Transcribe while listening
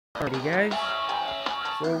Alrighty guys,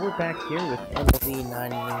 so we're back here with MLB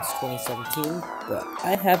 9 Innings 2017, but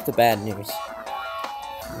I have the bad news.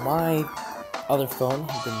 My other phone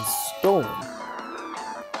has been stolen.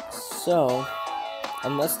 So,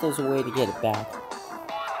 unless there's a way to get it back,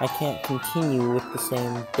 I can't continue with the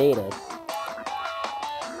same data.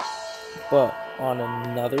 But on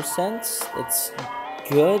another sense, it's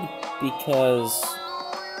good because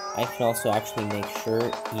I can also actually make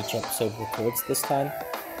sure each episode records this time.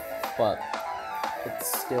 But it's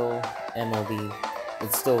still MLB.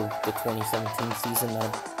 It's still the 2017 season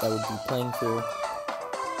that I would be playing through,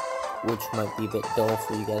 which might be a bit dull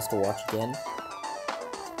for you guys to watch again.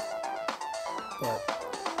 But,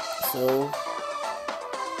 so,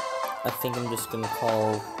 I think I'm just going to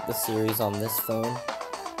call the series on this phone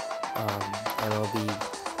MLB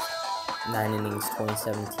 9 Innings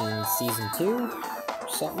 2017 Season 2, or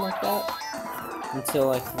something like that,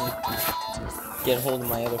 until I can get a hold of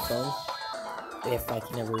my other phone, if I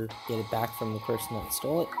can ever get it back from the person that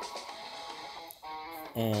stole it.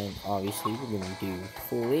 And obviously we're going to do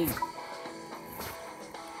full league.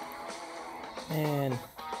 And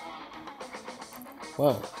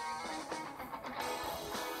whoa.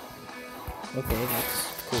 Okay,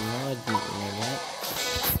 that's cool. Now I didn't know that.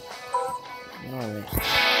 Alright.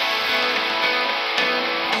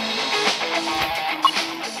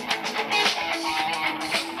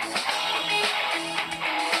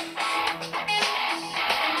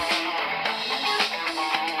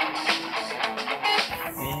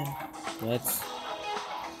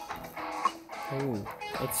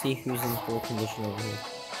 Let's see who's in full condition over here.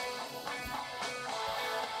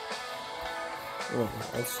 Wait,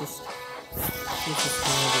 let's just select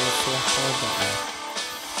all that now.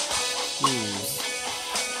 Jeez.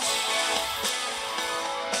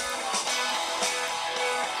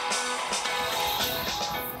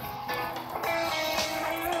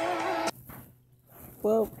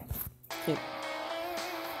 Well, okay.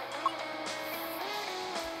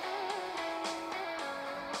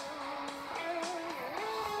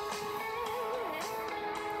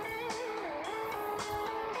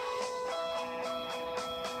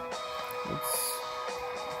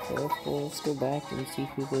 Let's go back and see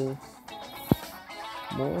who the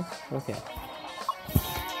more. Okay.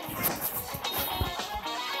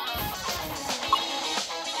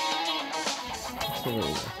 There we go.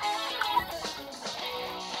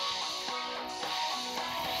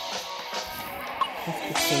 Let's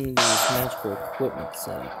get some of these magical equipment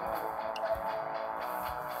set up.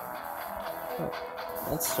 Oh,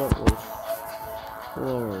 let's start with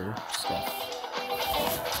lower stuff.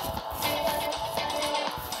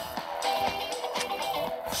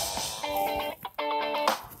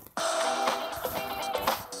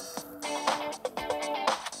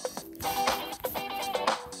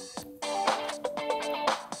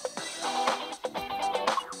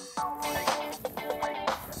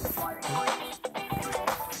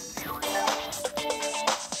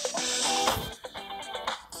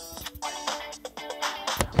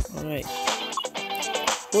 Alright.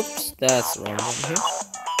 Whoops, that's the wrong one here.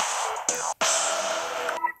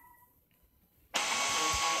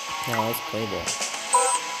 Now let's play ball.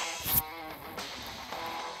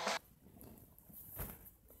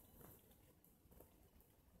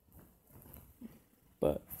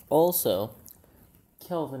 But also,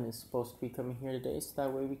 Kelvin is supposed to be coming here today, so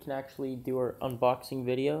that way we can actually do our unboxing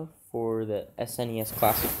video for the SNES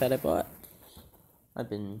Classic that I bought. I've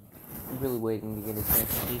been really waiting to get a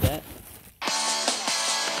chance to do that.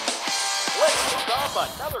 Let's kick off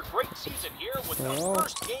another great season here with the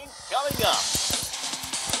first game coming up.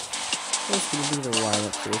 What's going to be the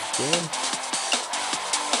lineup for this game?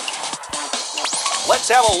 Let's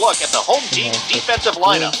have a look at the home team's defensive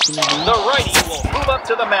lineup. The righty will move up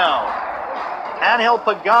to the mound. Angel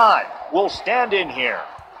Pagan will stand in here.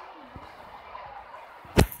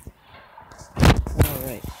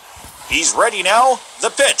 Alright. He's ready now. The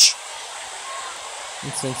pitch.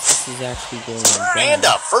 And since this is actually going on and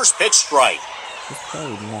a first pitch strike.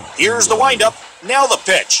 Not here's the windup. Now the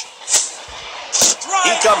pitch. He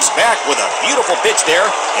comes back with a beautiful pitch there,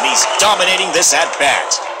 and he's dominating this at bat.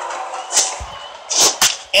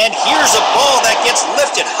 And here's a ball that gets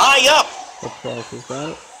lifted high up. On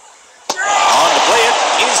to play it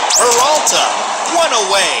is Peralta. One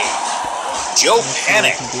away. Joe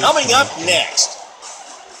Panic coming up next.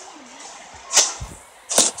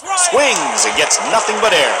 Swings and gets nothing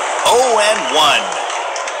but air. 0-1.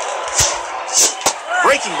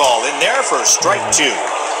 Breaking ball in there for strike 2.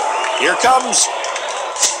 Here comes.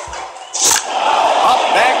 Up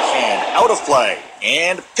backhand out of play.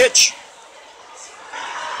 And pitch.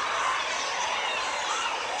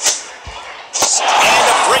 And a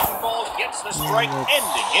break a strike,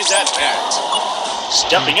 ending his at-bat.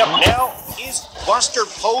 Stepping up now is Buster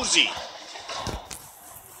Posey.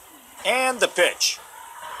 And the pitch.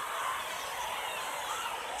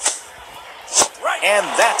 And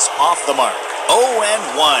that's off the mark.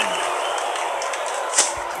 0-1.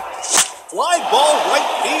 Fly ball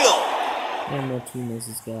right field. And Martinez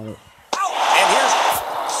has got it. And here's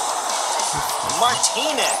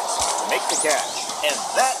Martinez to make the catch. And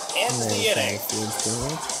that ends the inning.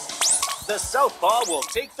 The southpaw will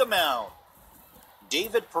take the mound.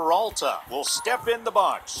 David Peralta will step in the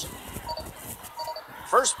box.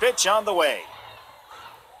 First pitch on the way.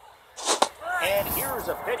 And here's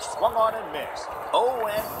a pitch swung on and missed.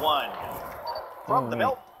 0-1. From the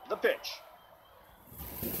belt, the pitch.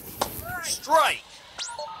 Strike.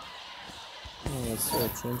 Let's see a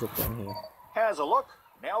changeup down here. Has a look.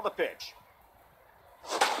 Now the pitch.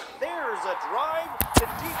 There's a drive to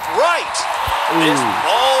deep right. This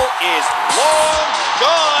ball is long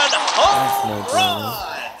gone. Home run.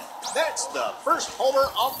 That's the first homer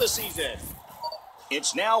of the season.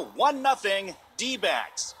 It's now 1-0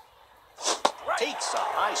 D-backs. Takes a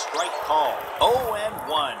high strike call.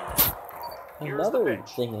 0-1. Another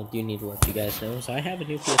thing I do need to let you guys know is I have a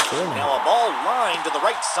new PS4 now. Now a ball line to the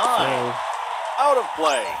right side. Out of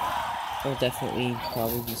play. I'll definitely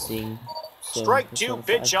probably be seeing strike 2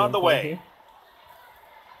 pitch on the way. Here.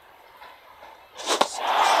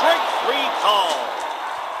 Strike 3 call.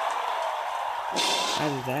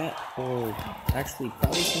 Either that or actually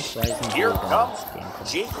probably some surprising. Here comes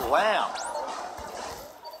Jake Lamb.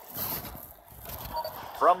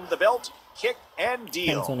 From the belt, kick and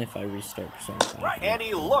deal. Depends on if I restart something. And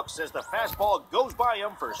he looks as the fastball goes by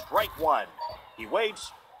him for strike 1. He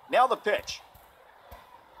waits. Now the pitch.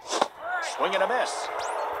 Swing and a miss.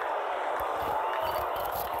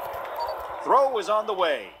 Throw is on the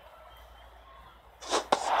way.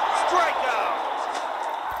 Strikeout.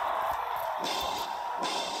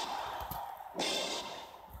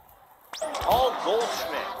 Paul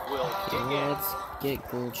Goldschmidt will dig in. Let's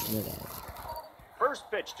get Goldschmidt out. First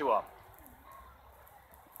pitch to him.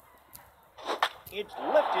 It's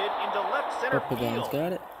lifted into left center Pagan's field.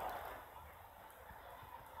 got it.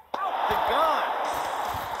 Pagan.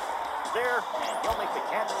 There, and he'll make the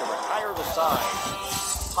catch to retire the side.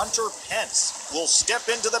 Hunter Pence will step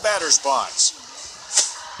into the batter's box.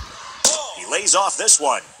 He lays off this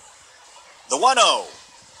one. The 1-0.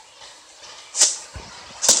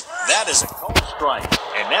 That is a called strike.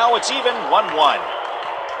 And now it's even 1-1.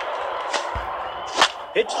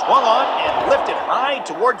 Pitch swung on and lifted high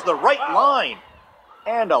towards the right line.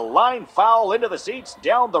 And a line foul into the seats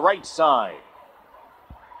down the right side.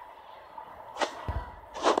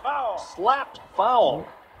 Foul. Slapped foul.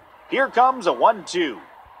 Here comes a 1-2.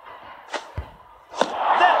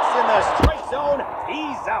 That's in the strike zone.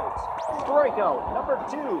 He's out. Strikeout number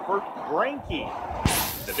 2 for Greinke.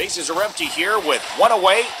 The bases are empty here with 1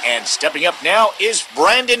 away, and stepping up now is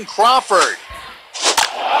Brandon Crawford.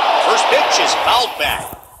 First pitch is fouled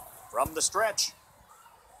back from the stretch.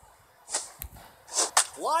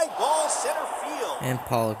 Fly ball center field. And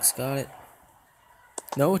Pollock's got it.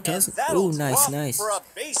 No, it doesn't. Ooh, nice. For a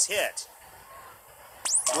base hit.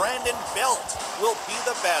 Brandon Belt will be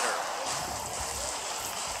the batter.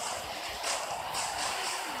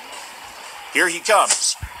 Here he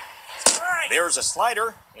comes. There's a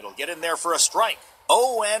slider. It'll get in there for a strike.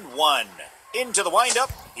 0-1. Into the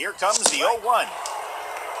windup. Here comes the 0-1.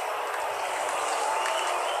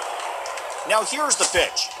 Now here's the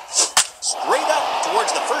pitch. Straight up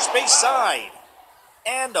towards the first base side.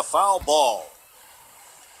 And a foul ball.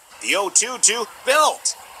 The 0-2 to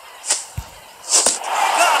Belt.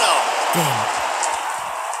 Got him. Damn.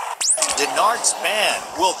 Denard Span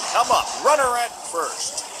will come up. Runner at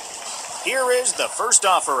first. Here is the first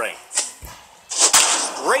offering.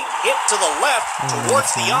 Straight hit to the left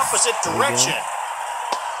towards the opposite direction.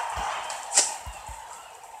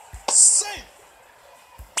 Safe.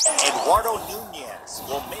 Eduardo Nunez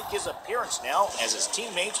will make his appearance now as his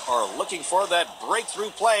teammates are looking for that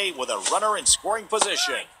breakthrough play with a runner in scoring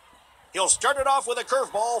position. He'll start it off with a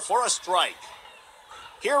curveball for a strike.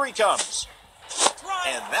 Here he comes.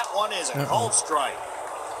 And that one is a called strike.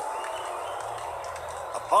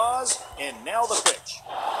 A pause, and now the pitch.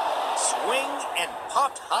 Swing and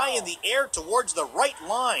popped high in the air towards the right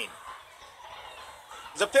line.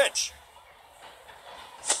 The pitch.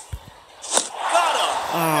 Got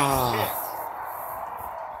him!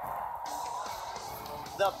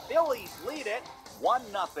 The Phillies lead it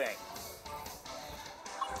 1-0.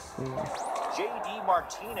 J.D.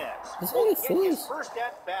 Martinez will get his first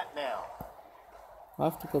at-bat now. I'll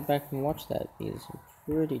have to go back and watch that because I'm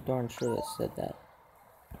pretty darn sure that said that.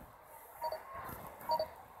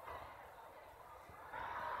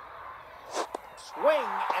 swing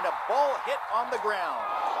and a ball hit on the ground.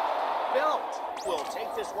 Belt will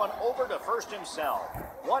take this one over to first himself.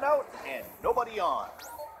 One out and nobody on.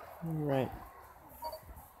 Right.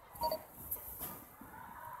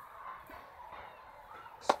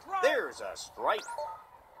 There's a strike.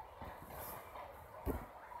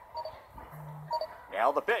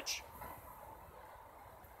 Now the pitch.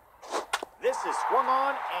 This is swung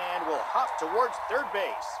on and will hop towards third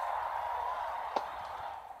base.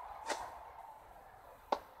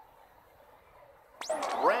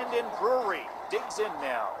 Brandon Drury digs in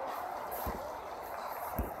now.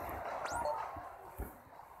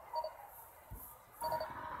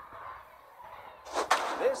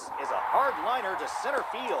 This is a hard liner to center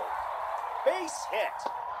field. Base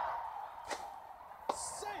hit.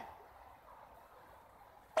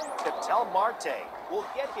 Ketel Marte will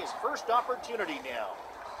get his first opportunity now.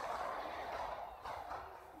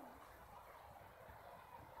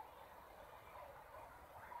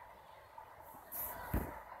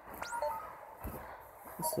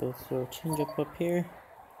 So throw a changeup up here.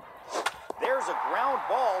 There's a ground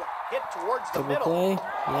ball hit towards the Double middle. play.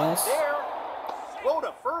 Yes. There. Throw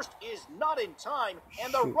to first is not in time,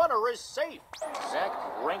 and the runner is safe. Zach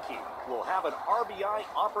Greinke will have an RBI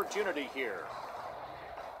opportunity here.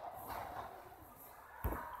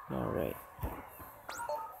 All right.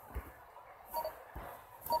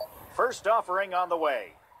 First offering on the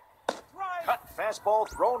way. Cut fastball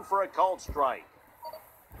thrown for a called strike.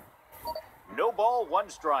 No ball, one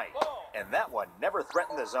strike. And that one never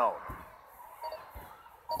threatened the zone.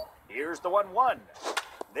 Here's the 1-1.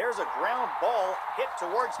 There's a ground ball hit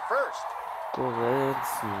towards first. Well,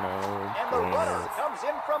 it's no And the runner good. comes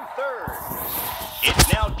in from third.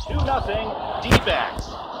 It's now 2-0 D-backs.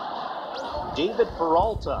 David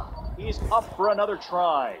Peralta. He's up for another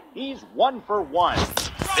try. He's 1 for 1.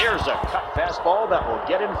 There's a cut fastball that will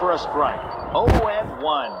get in for a strike.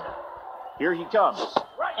 0-1. Here he comes.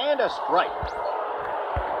 And a strike.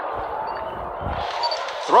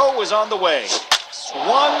 Throw is on the way.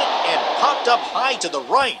 Swung and popped up high to the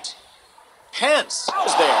right. Pence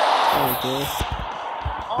is there. Okay.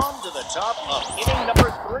 On to the top of inning number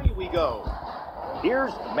 3 we go.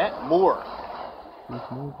 Here's Matt Moore. And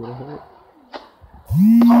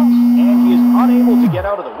he is unable to get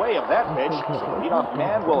out of the way of that pitch. So the leadoff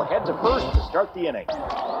man will head to first to start the inning.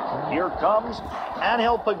 Here comes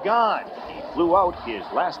Angel Pagan. He flew out his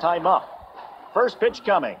last time up. First pitch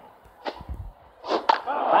coming.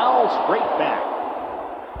 Foul straight back.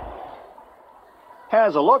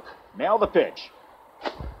 Has a look. Now the pitch.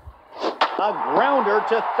 A grounder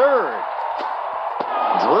to third.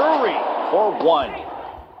 Drury for 1.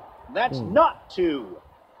 That's not 2.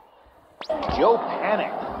 Joe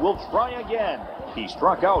Panic will try again. He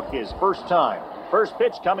struck out his first time. First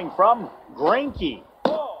pitch coming from Greinke.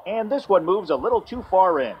 And this one moves a little too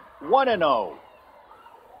far in. 1-0.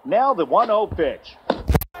 Now the 1-0 pitch.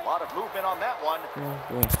 A lot of movement on that one.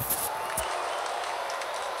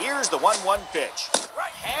 Here's the 1-1 pitch.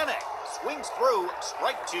 Panic swings through,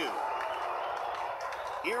 strike 2.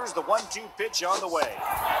 Here's the 1-2 pitch on the way.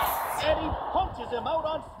 And he punches him out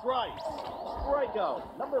on strikes. Strikeout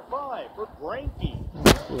number 5 for Greinke.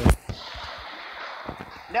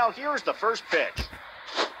 Now here's the first pitch.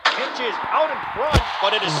 Pitch is out in front,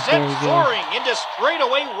 but it is sent soaring into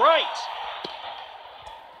straightaway right.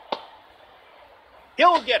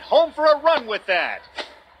 He'll get home for a run with that.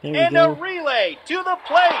 And a relay to the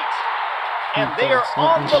plate. And they are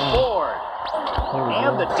on the board.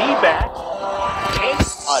 And the D-backs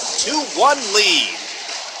takes a 2-1 lead.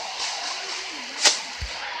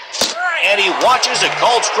 And he watches a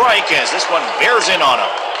called strike as this one bears in on him.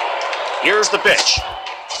 Here's the pitch.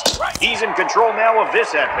 He's in control now of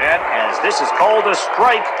this at-bat as this is called a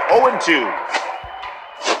strike, 0-2.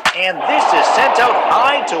 And this is sent out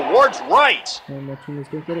high towards right. And that team is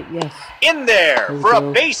going to get it, yes. In there for a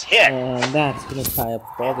base hit. And that's going to tie up the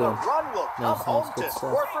ball And the game. run will come home good to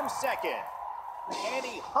stuff. score from second. And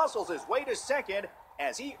he hustles his way to second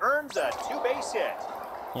as he earns a 2-base hit.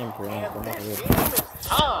 And And Brand, this game is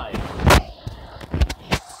tied.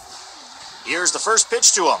 Here's the first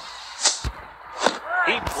pitch to him.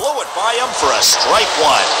 He blew it by him for a strike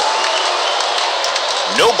 1.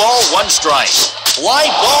 No ball, 1 strike. Fly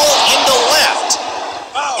ball into left.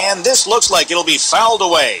 And this looks like it'll be fouled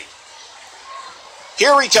away.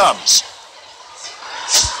 Here he comes.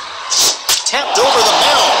 Tapped over the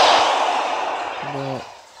mound.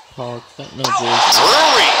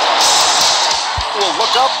 Drury will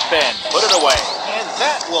look up and put it away. And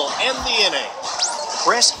that will end the inning.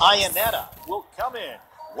 Chris Iannetta will come in.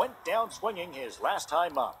 Went down swinging his last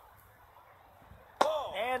time up.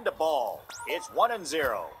 And a ball. It's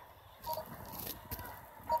 1-0.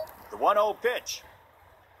 1-0 pitch.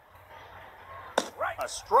 A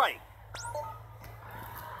strike.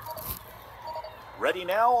 Ready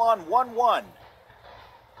now on 1-1.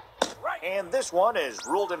 And this one is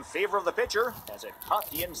ruled in favor of the pitcher as it caught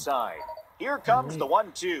the inside. Here comes the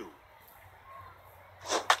 1-2.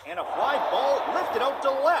 And a fly ball lifted out to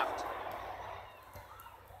left.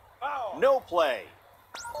 No play.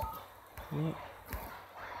 Yep.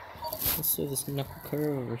 Let's see this knuckle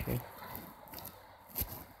curve over here.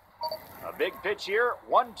 A big pitch here,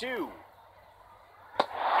 1-2.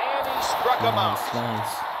 And he struck him out.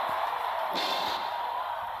 Nice.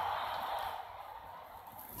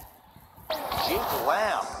 Jake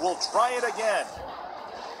Lamb will try it again.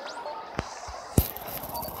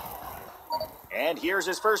 And here's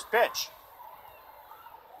his first pitch.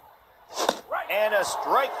 And a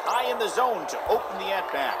strike high in the zone to open the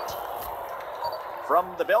at-bat. From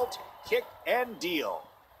the belt, kick and deal.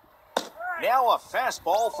 Now a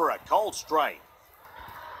fastball for a called strike.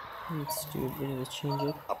 Let's do a bit of a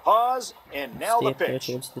change-up. A pause, and now Stay the up there pitch.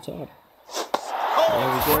 towards the top. Oh, There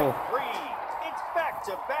we go. strike three. It's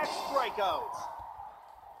back-to-back strikeouts.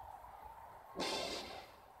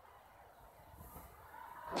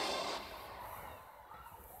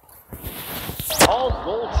 Paul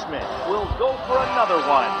Goldschmidt will go for another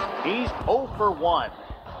one. He's 0 for 1.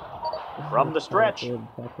 From the stretch,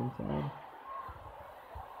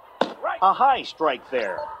 a high strike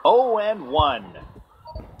there. 0-1.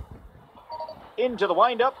 Into the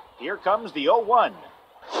windup. Here comes the 0-1.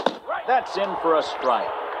 That's in for a strike.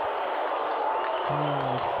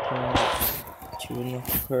 Two in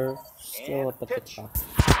the curve, still up at the top.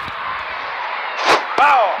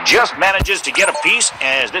 Foul! Just manages to get a piece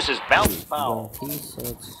as this is bounced foul. One piece, so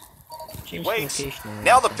it's He changed waits. location.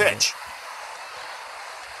 Now the pitch.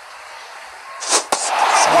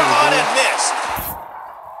 Swung on and missed.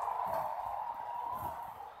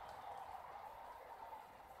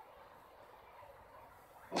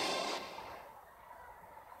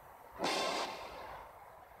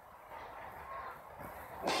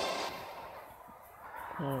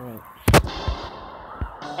 Alright.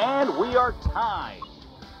 And we are tied.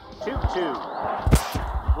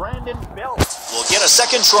 2-2. Brandon Belt will get a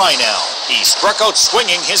second try now. He struck out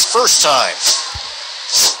swinging his first time.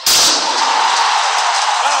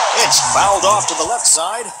 It's fouled off to the left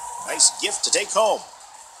side. Nice gift to take home.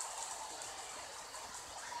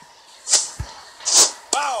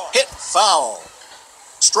 Hit foul.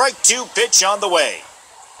 Strike 2 pitch on the way.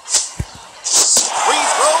 3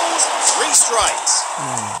 throws, 3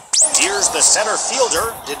 strikes. Here's the center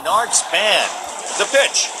fielder, Denard Span. The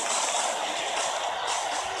pitch.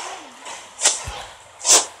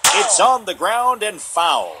 It's on the ground and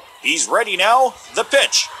foul. He's ready now. The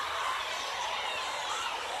pitch.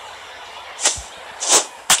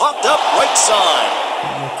 Popped up right side.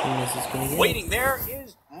 Martinez is gonna get Waiting there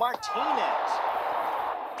is Martinez.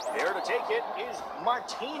 There to take it is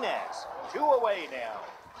Martinez. 2 away now.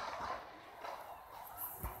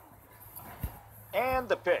 And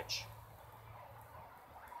the pitch.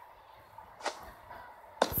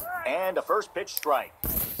 And a first pitch strike.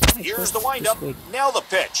 Here's the windup. Now the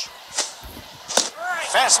pitch.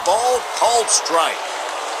 Fastball called strike.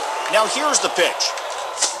 Now here's the pitch.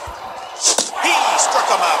 He struck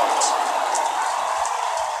him out.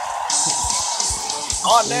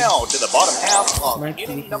 On now to the bottom half of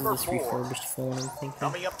inning number 4.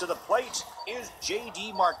 Coming up to the plate is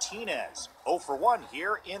J.D. Martinez. 0 for 1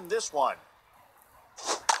 here in this one.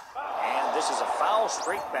 And this is a foul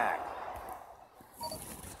straight back.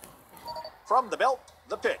 From the belt,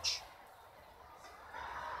 the pitch.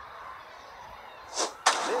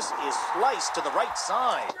 This is sliced to the right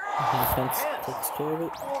side. Defense takes care of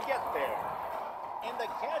it. Will get there. And the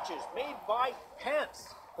catch is made by Pence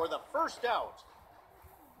for the first out.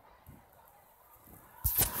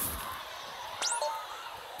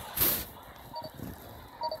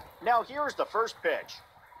 Now here's the first pitch.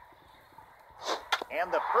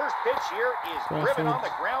 And the first pitch here is driven on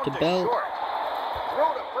the ground to short.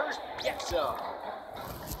 Throw to first, gets him.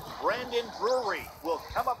 Brandon Drury will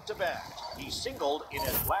come up to bat. He singled in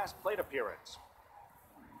his last plate appearance.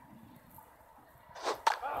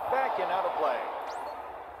 Back and out of play.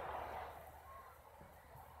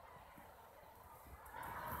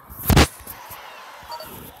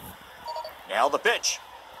 Now the pitch.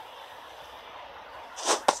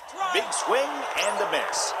 Big swing and a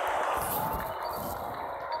miss.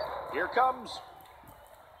 Here comes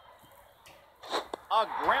a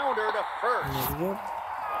grounder to first. There we go.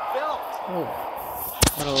 Belt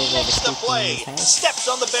Oh. makes the play. Steps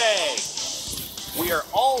on the bag. We are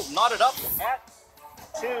all knotted up at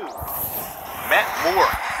 2. Matt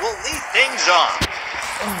Moore will lead things on.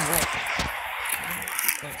 Alright.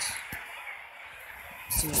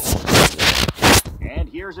 And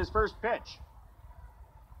here's his first pitch.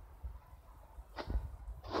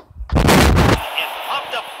 And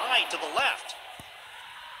popped up high to the left.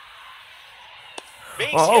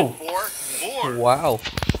 Base hit for Moore. Wow.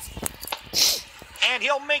 And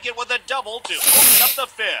he'll make it with a double to open up the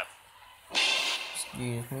fifth.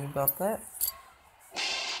 Excuse me about that.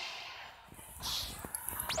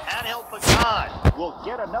 Angel Pagan will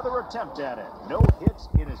get another attempt at it. No hits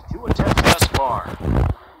in his 2 attempts thus far.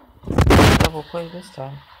 Double play this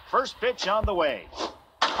time. First pitch on the way.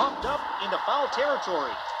 Pumped up into foul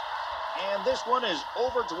territory. And this one is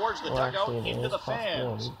over towards the dugout into the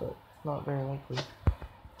fans. But not very likely.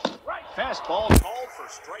 Right. Fastball called for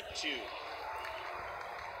strike 2.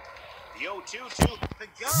 The 0-2 to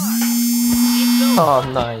Pagan. Oh,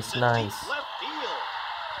 nice, nice. Left field.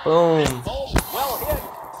 Boom. Ball well hit.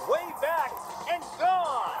 Way back and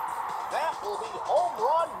gone. That will be home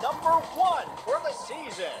run number 1 for the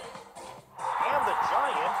season. And the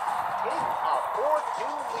Giants take a 4-2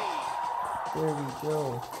 lead. There we go.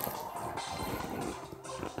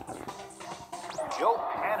 Joe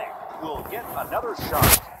Panic will get another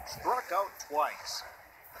shot. Struck out twice.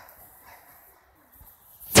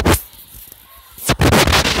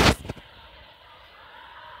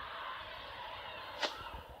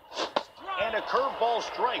 And a curveball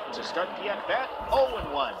strike to start the at-bat.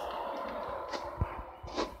 0-1.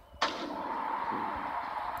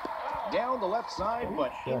 Down the left side,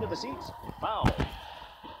 but into the seats. Foul.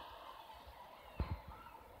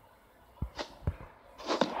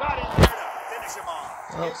 Got in there to finish him off.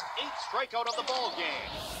 His 8th strikeout of the ball game.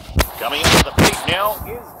 Coming up to the plate now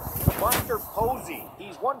is Buster Posey.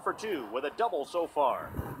 He's 1 for 2 with a double so far.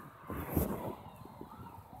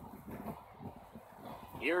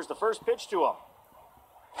 Here's the first pitch to him.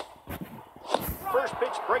 First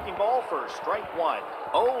pitch breaking ball for strike 1.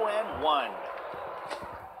 0-1.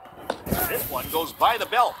 This one goes by the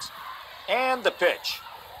belt. And the pitch.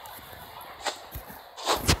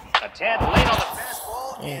 A tad late on the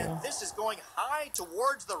fastball, and this is going high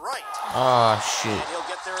towards the right. Ah, shoot. And he'll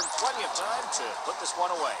get there in plenty of time to put this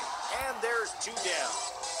one away. And there's 2 down.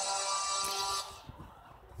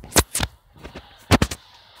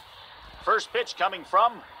 First pitch coming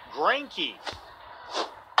from Greinke.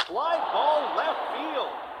 Fly ball left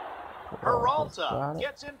field. Peralta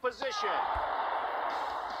gets in position.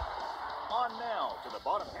 On now to the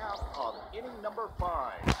bottom half of inning number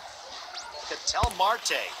 5. Ketel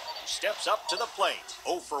Marte steps up to the plate.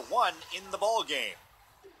 0 for 1 in the ball game.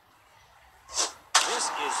 This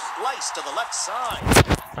is sliced to the left side.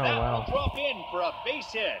 Oh, wow. Will drop in for a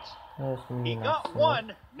base hit. He got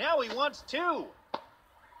 1. Now he wants 2.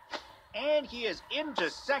 And he is into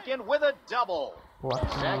second with a double.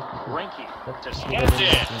 Zach Greinke to stand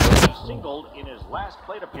in. He singled in his last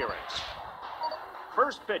plate appearance.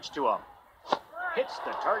 First pitch to him. Hits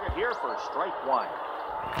the target here for strike 1.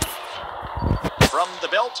 From the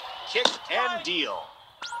belt, kick and deal.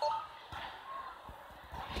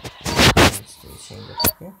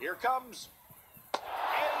 Here comes.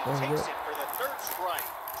 And he takes it for the 3rd strike.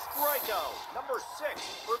 Strikeout number 6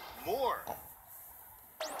 for Moore.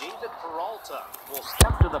 David Peralta will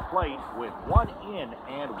step to the plate with 1 in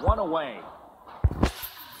and 1 away.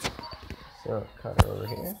 So, cut over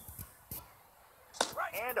here.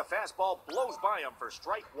 And a fastball blows by him for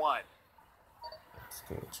strike 1. Let's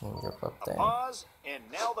do a change up there. A pause, and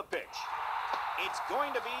now the pitch. It's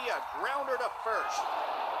going to be a grounder to first.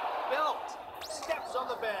 Belt steps on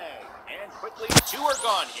the bag, and quickly 2 are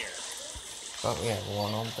gone here. But we have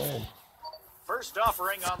 1 on 3rd. First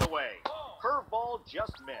offering on the way. Curveball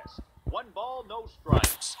just missed. 1 ball, no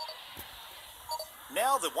strikes.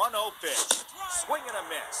 Now the 1-0 pitch. Swing and a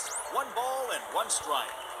miss. 1 ball and 1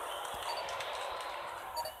 strike.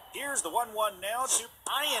 Here's the 1-1 now to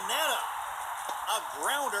Iannetta. A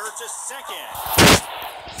grounder to second.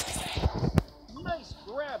 Nice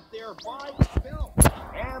grab there by Belt.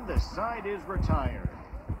 And the side is retired.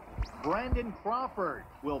 Brandon Crawford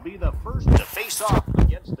will be the first to face off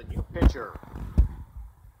against the new pitcher.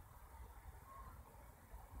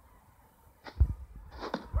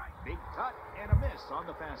 Big cut and a miss on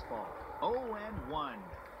the fastball. 0-1.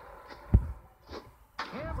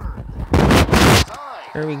 Hammered.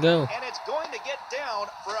 There we go. And it's going to get down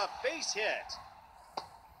for a base hit.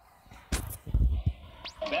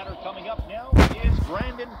 Batter coming up now is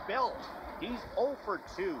Brandon Belt. He's 0 for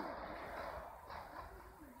 2.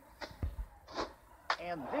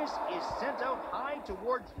 And this is sent out high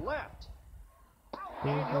towards left.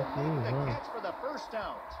 And he'll make the catch for the first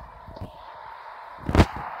out.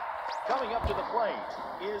 Coming up to the plate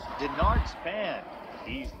is Denard Span.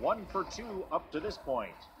 He's 1 for 2 up to this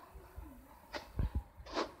point.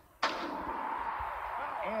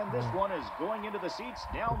 And this one is going into the seats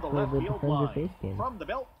down the left field line. From the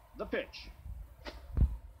belt, the pitch.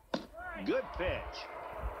 Good pitch.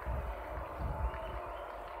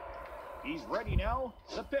 He's ready now.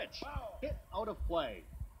 The pitch. Hit out of play.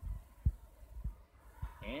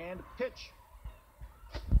 And pitch.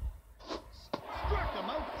 Struck him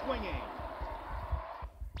out swinging.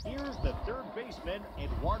 Here's the third baseman,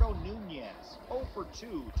 Eduardo Nunez. 0 for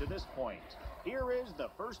 2 to this point. Here is the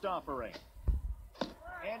first offering.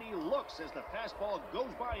 And he looks as the fastball goes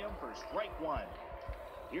by him for strike one.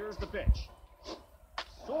 Here's the pitch.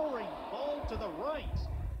 Soaring ball to the right.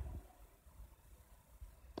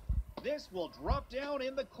 This will drop down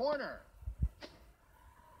in the corner.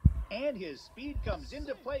 And his speed comes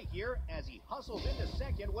into play here as he hustles into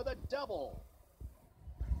second with a double.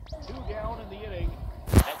 2 down in the inning.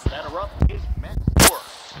 Next batter up is Matt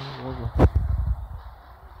Moore.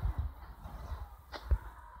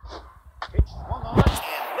 Pitch swung on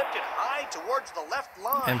and lifted high towards the left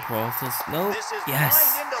line. And process. Nope. This is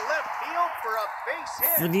Yes. lined into left field for a base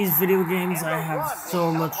hit. For these video games, And I the have run so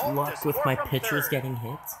will much come home luck to with score my from pitchers third. getting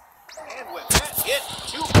hits. And with that hit,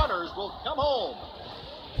 2 runners will come home.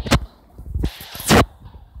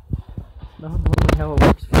 Not normally how it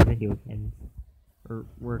works for video games. Or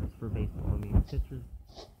works for baseball. I mean, pitchers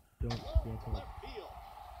don't get it. Left field.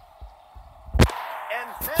 And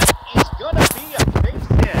that is gonna be a base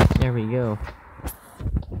hit. There we go.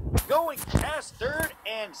 Going past third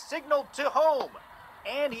and signaled to home.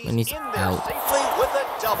 And he's in there out. safely with a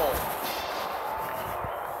double.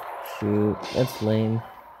 Shoot, that's lame.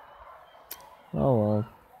 Oh well.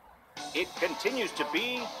 It continues to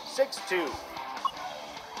be 6-2.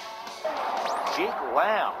 Jake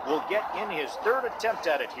Lamb will get in his third attempt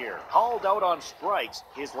at it here. Called out on strikes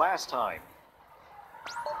his last time.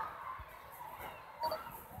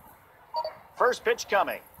 First pitch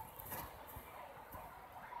coming.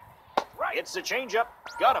 It's a changeup.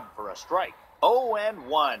 Got him for a strike.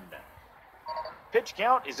 0-1. Pitch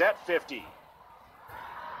count is at 50.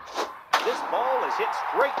 This ball is hit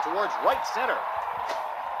straight towards right center.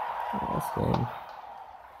 That's lame.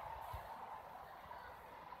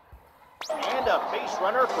 And a base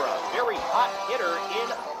runner for a very hot hitter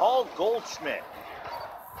in Paul Goldschmidt.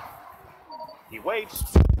 He waits.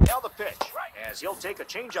 Now the pitch, as he'll take a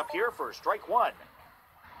changeup here for strike one.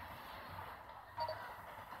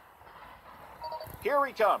 Here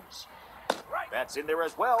he comes. That's in there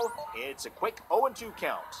as well. It's a quick 0-2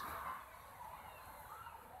 count.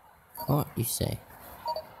 What you say?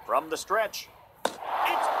 From the stretch.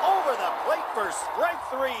 It's over the plate for strike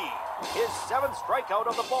three. His 7th strikeout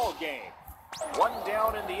of the ball game. 1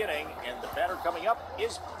 down in the inning, and the batter coming up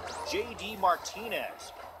is J.D.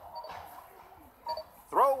 Martinez.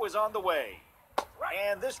 Throw is on the way.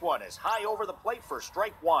 And this one is high over the plate for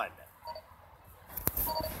strike one.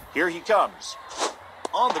 Here he comes.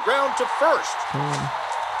 On the ground to first.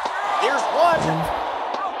 There's one.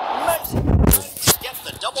 Nice. Get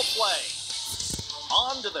the double play.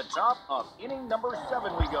 On to the top of inning number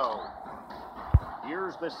 7 we go.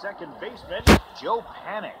 Here's the second baseman, Joe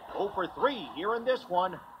Panic. 0 for 3 here in this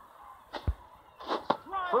one.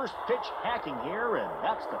 First pitch hacking here, and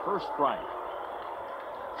that's the first strike.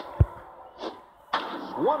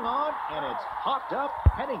 Swung on, and it's popped up,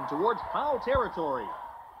 heading towards foul territory.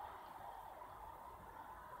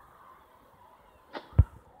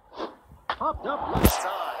 Popped up left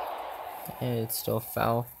side. And it's still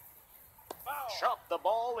foul. Chop the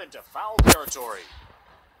ball into foul territory.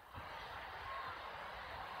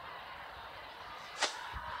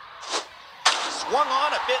 Swung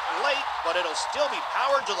on a bit late, but it'll still be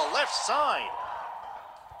powered to the left side.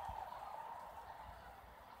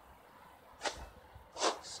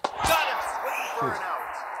 Got him swinging for an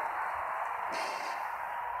out.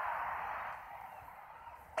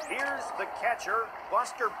 Here's the catcher,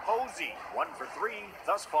 Buster Posey. 1 for 3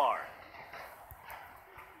 thus far.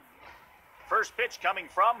 First pitch coming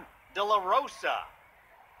from De La Rosa.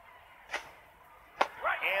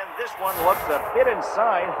 And this one looks a bit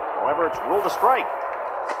inside. However, it's ruled a strike.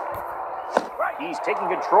 He's taking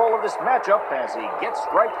control of this matchup as he gets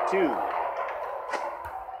strike 2.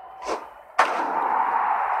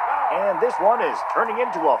 And this one is turning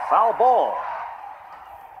into a foul ball.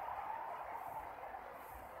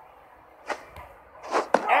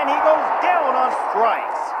 And he goes down on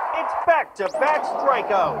strikes. It's back-to-back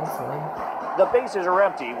strikeouts. The bases are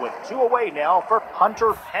empty with 2 away now for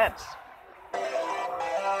Hunter Pence.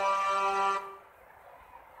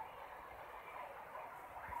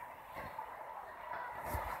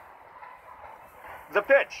 The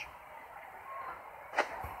pitch.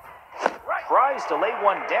 Tries to lay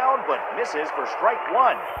one down, but misses for strike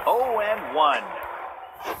 1. 0-1.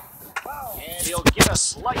 He'll get a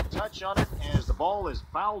slight touch on it as the ball is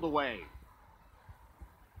fouled away.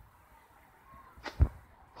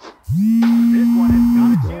 This one has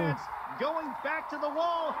got a chance. Going back to the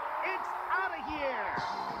wall. It's out of here.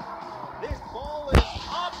 This ball is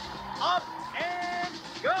up, and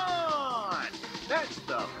gone. That's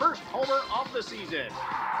the first homer of the season.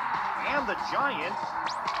 And the Giants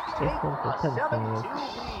take a 7-2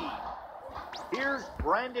 lead. Here's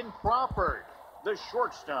Brandon Crawford, the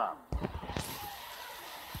shortstop.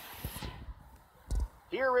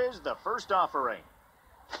 Here is the first offering.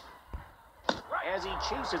 As he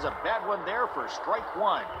chases a bad one there for strike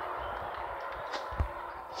one.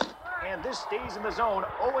 And this stays in the zone,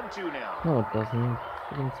 0-2 now. No, it doesn't.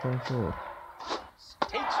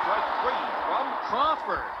 Take strike three from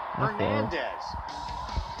Crawford. Hernandez.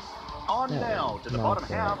 On now to the bottom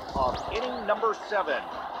half of inning number 7.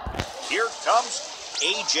 Here comes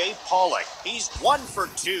A.J. Pollock. He's 1 for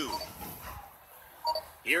 2.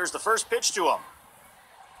 Here's the first pitch to him.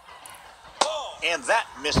 And that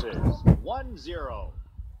misses. 1-0.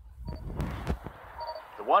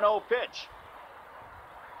 The 1-0 pitch.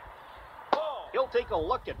 He'll take a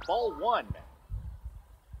look at ball 1.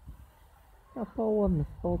 Not ball 1,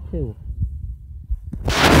 ball 2.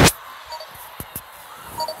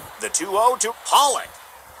 The 2-0 to Pollock.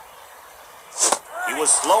 He was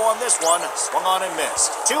slow on this one, swung on and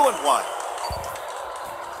missed. 2-1.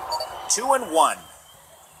 2-1.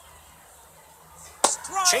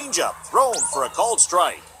 Changeup thrown for a called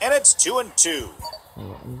strike, and it's 2-2.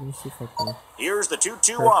 Here's the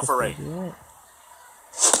 2-2 offering.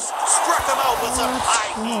 Struck him out with some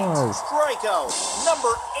high heat. Strikeout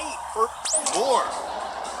number 8 for Moore.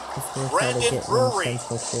 Brandon Brewery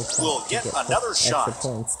will get another shot.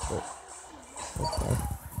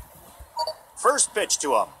 First pitch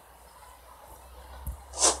to him.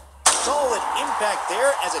 Solid impact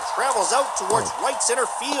there as it travels out towards right center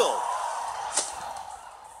field.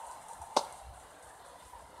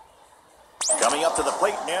 Coming up to the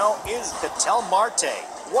plate now is Ketel Marte.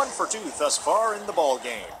 1 for 2 thus far in the ball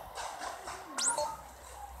game.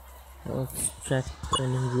 Let's check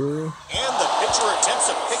Brandon Brewery. And the pitcher attempts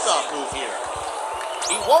a pickoff move here.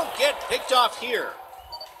 He won't get picked off here.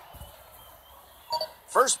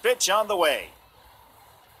 First pitch on the way.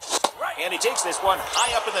 And he takes this one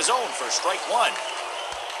high up in the zone for strike 1.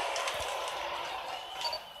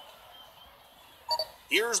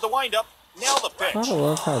 Here's the windup. Now the pitch. I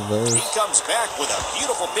love how those... He comes back with a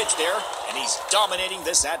beautiful pitch there, and he's dominating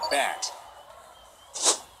this at-bat.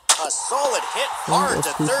 A solid hit hard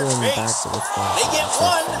to third base. They get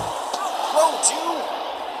 1. Throw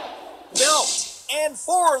 2. Belt. And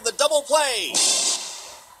 4, the double play.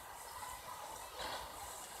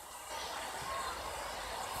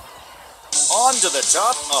 On to the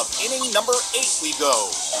top of inning number 8 we go.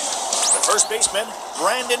 The first baseman,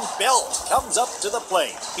 Brandon Belt, comes up to the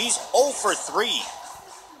plate. He's 0 for 3.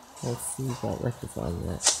 Let's see about rectifying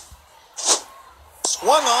that.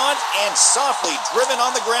 Swung on and softly driven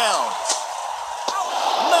on the ground.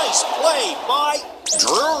 Nice play by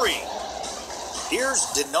Drury. Here's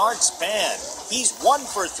Denard Span. He's 1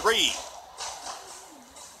 for 3.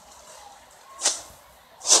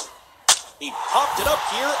 He popped it up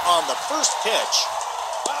here on the first pitch.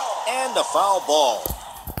 And a foul ball.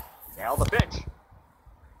 Now the pitch.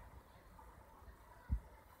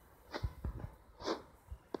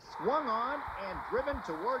 Swung on and driven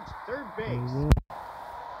towards third base.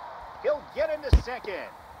 He'll get into second.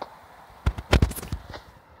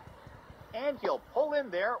 And he'll pull in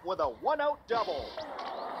there with a 1-out double.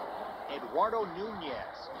 Eduardo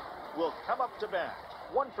Nunez will come up to bat.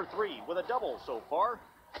 1 for 3 with a double so far.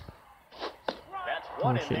 That's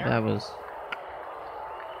 1 in there. That was...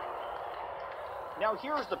 Now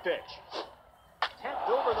here's the pitch. Tapped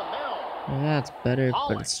over the mound. Yeah, that's better,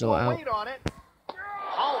 but it's still out. Wait on it.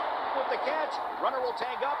 Pollock with the catch. Runner will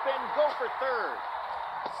tag up and go for third.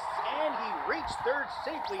 And he reached third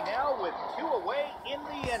safely now with 2 away in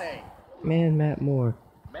the inning. Man, Matt Moore.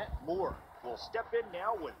 Matt Moore will step in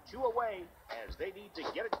now with 2 away as they need to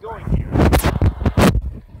get it going here.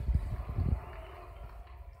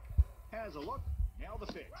 Has a look. Now the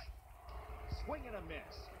pitch. Swing and a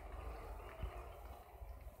miss.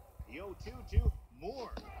 The 0-2 to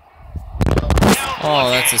Moore. Oh,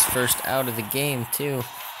 that's his first out of the game, too.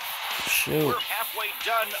 Shoot. We're halfway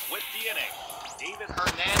done with the inning. David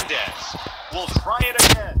Hernandez will try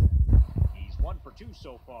it again. He's 1 for 2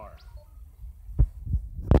 so far.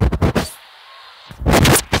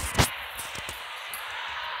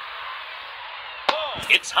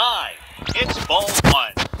 It's high. It's ball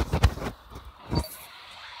 1.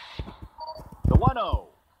 The 1-0.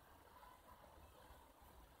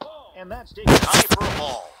 And that's taken high for a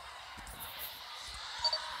ball.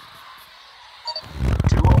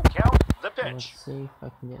 2-0 count, the pitch. Let's see if I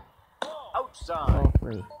can get Outside. all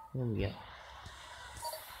three. Here we go.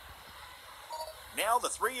 Now the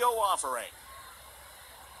 3-0 offering.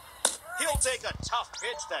 He'll take a tough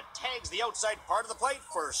pitch that tags the outside part of the plate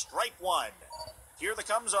for strike one. Here the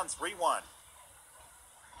comes on 3-1.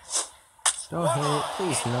 Don't hit it,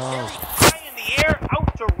 please, no. High in the air,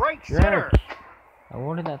 out to right center. I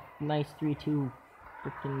wanted that nice 3-2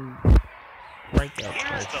 freaking breakout.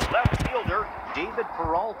 Here's the left fielder, David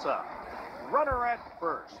Peralta. Runner at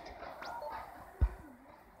first.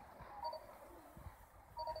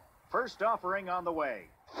 First offering on the way.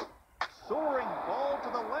 Soaring ball to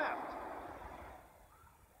the left.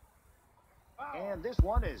 And this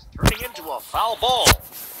one is turning into a foul ball.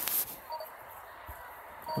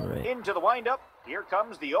 Right. Into the windup. Here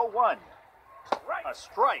comes the 0-1. A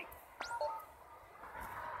strike.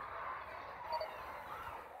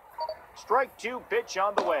 Strike two pitch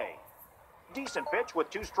on the way. Decent pitch with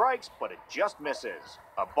 2 strikes, but it just misses.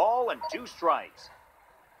 A ball and 2 strikes.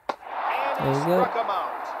 And he struck him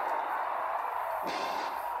out.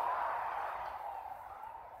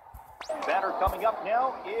 Batter coming up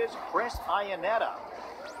now is Chris Iannetta.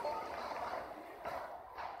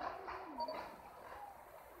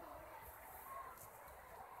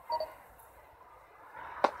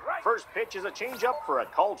 First pitch is a changeup for a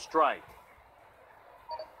called strike.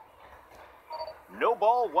 No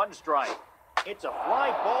ball, 1 strike. It's a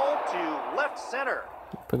fly ball to left center.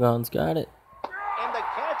 Pagan's got it. And the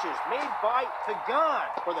catch is made by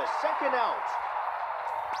Pagan for the second out.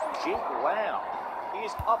 Jake Lamb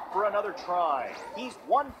is up for another try. He's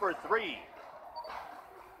 1 for 3.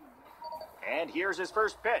 And here's his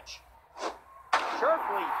first pitch.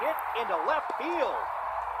 Sharply hit into left field.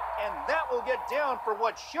 And that will get down for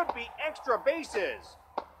what should be extra bases.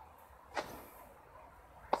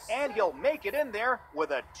 And he'll make it in there with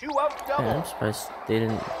a 2-out double. Yeah, I'm surprised they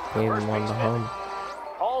didn't even want the home.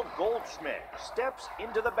 Paul Goldschmidt steps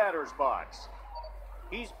into the batter's box.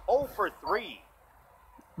 He's 0 for 3.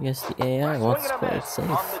 I guess the AI wants to play it safe.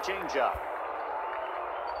 On the changeup.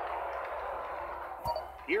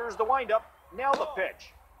 Here's the windup. Now the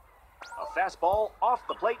pitch. A fastball off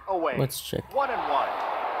the plate away. Let's check. 1-1.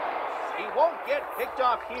 He won't get picked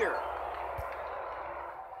off here.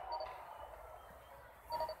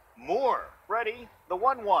 Moore ready. The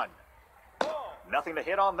 1-1. Nothing to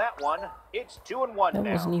hit on that one. It's 2-1 That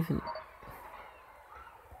now. wasn't even.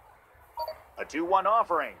 A 2-1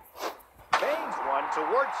 offering. Bangs one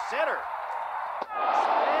towards center.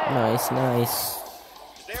 Nice.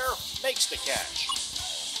 There makes the catch.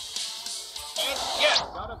 And gets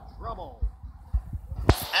out of trouble.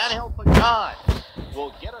 Angel Pagan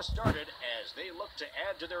will get us started as they look to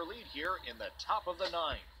add to their lead here in the top of the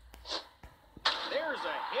 9th. There's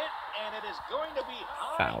a hit, and it is going to be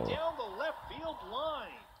high Foul. down the left field line.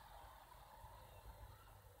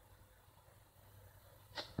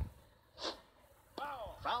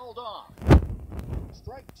 Fouled off.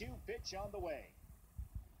 Strike two pitch on the way.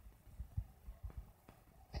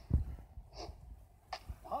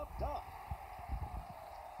 Popped up.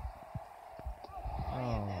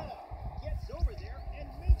 Gets over there and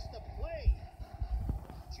makes the play.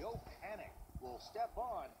 Joe Panic will step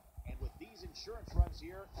on, and with these insurance runs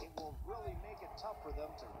here, it will really make it tough for them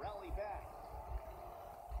to rally back.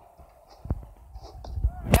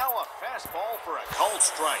 Now a fastball for a called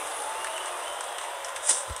strike.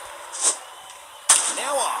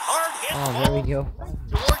 Now a hard hit Oh, there we go.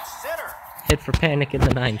 towards center. Hit for Panic in the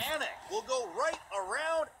 9th. Panic will go right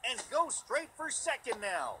around and go straight for second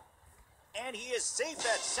now. And he is safe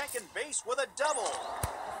at second base with a double.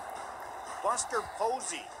 Buster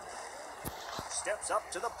Posey steps up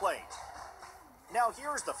to the plate. Now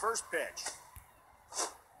here's the first pitch.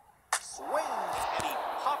 Swings, and he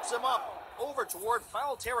pops him up over toward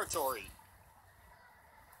foul territory.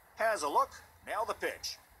 Has a look. Now the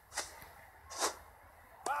pitch.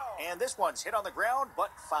 And this one's hit on the ground,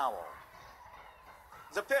 but foul.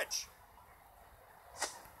 The pitch.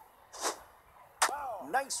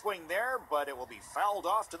 Nice swing there, but it will be fouled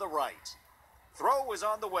off to the right. Throw is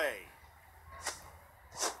on the way.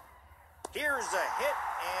 Here's a hit,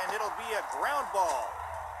 and it'll be a ground ball.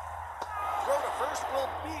 Throw to first will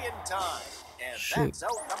be in time. And that's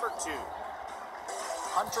out number 2.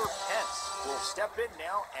 Hunter Pence will step in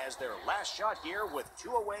now as their last shot here with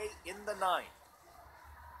 2 away in the 9th.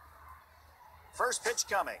 First pitch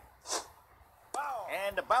coming.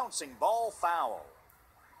 And a bouncing ball foul.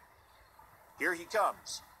 Here he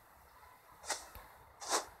comes.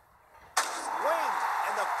 Swing,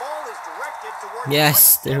 and the ball is directed towards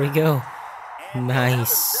Yes, there we go.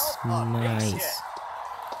 Nice. Nice.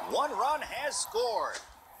 1 run has scored.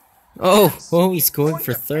 Oh, he's going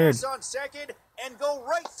for third. Pass on second and go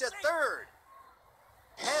right to third.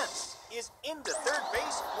 Pence is into third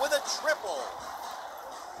base with a triple.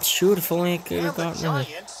 Shoot, if only I could And have the gotten a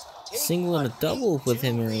Giants take single and a double with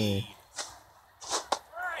him earlier. lead.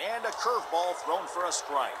 And a curveball thrown for a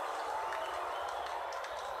strike.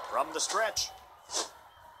 From the stretch.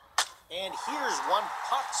 And here's one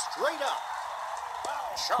popped straight up.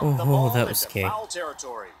 Shoved the ball that was into okay. foul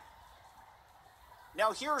territory.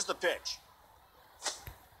 Now here's the pitch.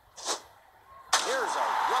 There's a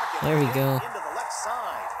rocket There we hit go. into the left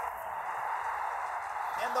side.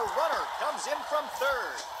 And the runner comes in from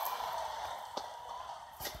third.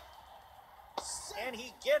 And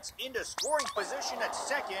he gets into scoring position at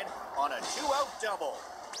second on a 2-out double.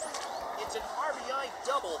 It's an RBI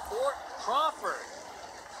double for Crawford.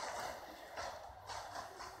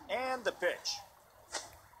 And the pitch.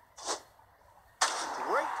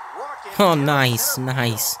 Great rocket. Oh, nice,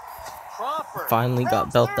 nice. Crawford Finally got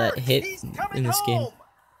rounds Belt third. that hit He's in coming this game. home.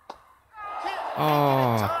 Can't make it in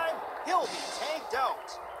Oh. time. He'll be tagged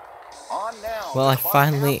out. On now. Well, the I bottom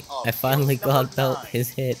finally half of got number Belt 9. his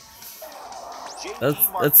hit. JD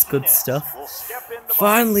That's good Martinez stuff. will step in the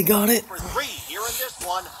Finally box got it. for 3 here in this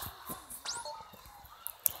one.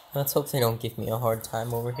 Let's hope they don't give me a hard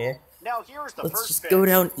time over here. Now here's the Let's first just pitch. go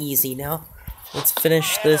down easy now. Let's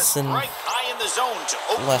finish And this a in strike high in the zone to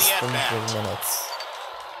open less the than at-bat. 3 minutes.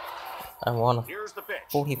 I want a Here's the pitch.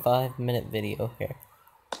 45-minute video here.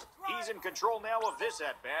 He's in control now of this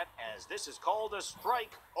at-bat, as this is called a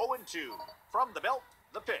strike. 0-2. From the belt,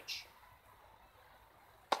 the pitch.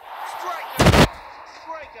 Strikeout!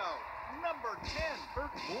 Strikeout! Number 10 for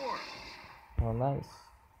 4. Oh, nice.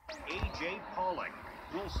 A.J. Pollock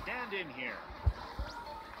will stand in here.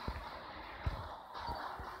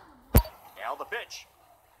 Now the pitch.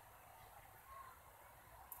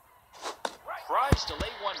 Tries to lay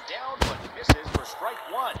one down, but misses for strike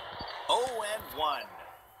 1. 0-1.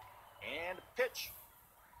 And pitch.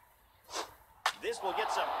 This will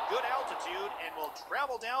get some good altitude and will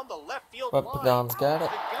travel down the left field But line. Pagan's got it.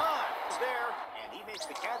 Pagan is there, and he makes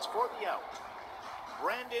the catch for the out.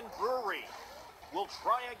 Brandon Drury will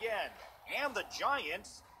try again. And the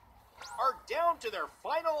Giants are down to their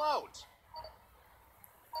final out.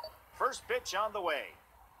 First pitch on the way.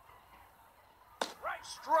 Right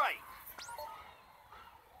strike.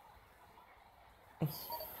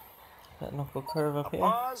 That knuckle curve up A here.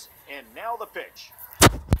 pause, and now the pitch.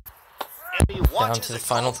 And he watches to the it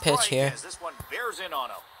final called pitch strike here. as this one bears in on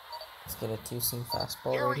him. Let's get a 2-seam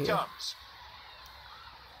fastball Here right he here. comes.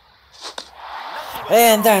 Nothing but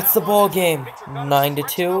And a that's the that ball one. game. Pitcher got 9-2.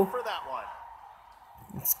 stretched out for that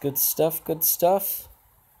one. It's good stuff, good stuff.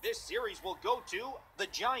 This series will go to the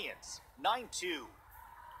Giants. 9-2.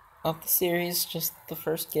 Not the series, just the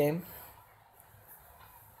first game.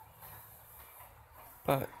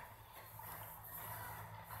 But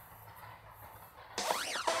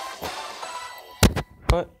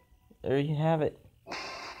there you have it.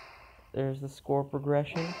 There's the score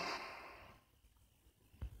progression.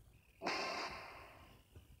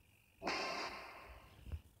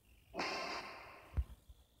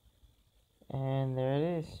 And there it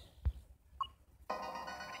is.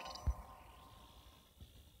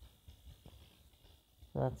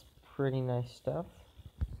 That's pretty nice stuff.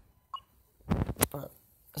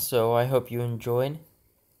 So I hope you enjoyed.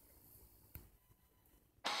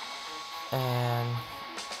 And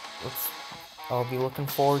I'll be looking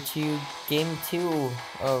forward to Game 2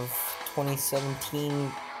 of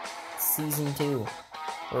 2017 Season 2.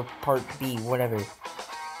 Or Part B, whatever.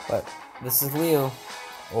 But this is Leo.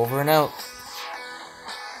 Over and out.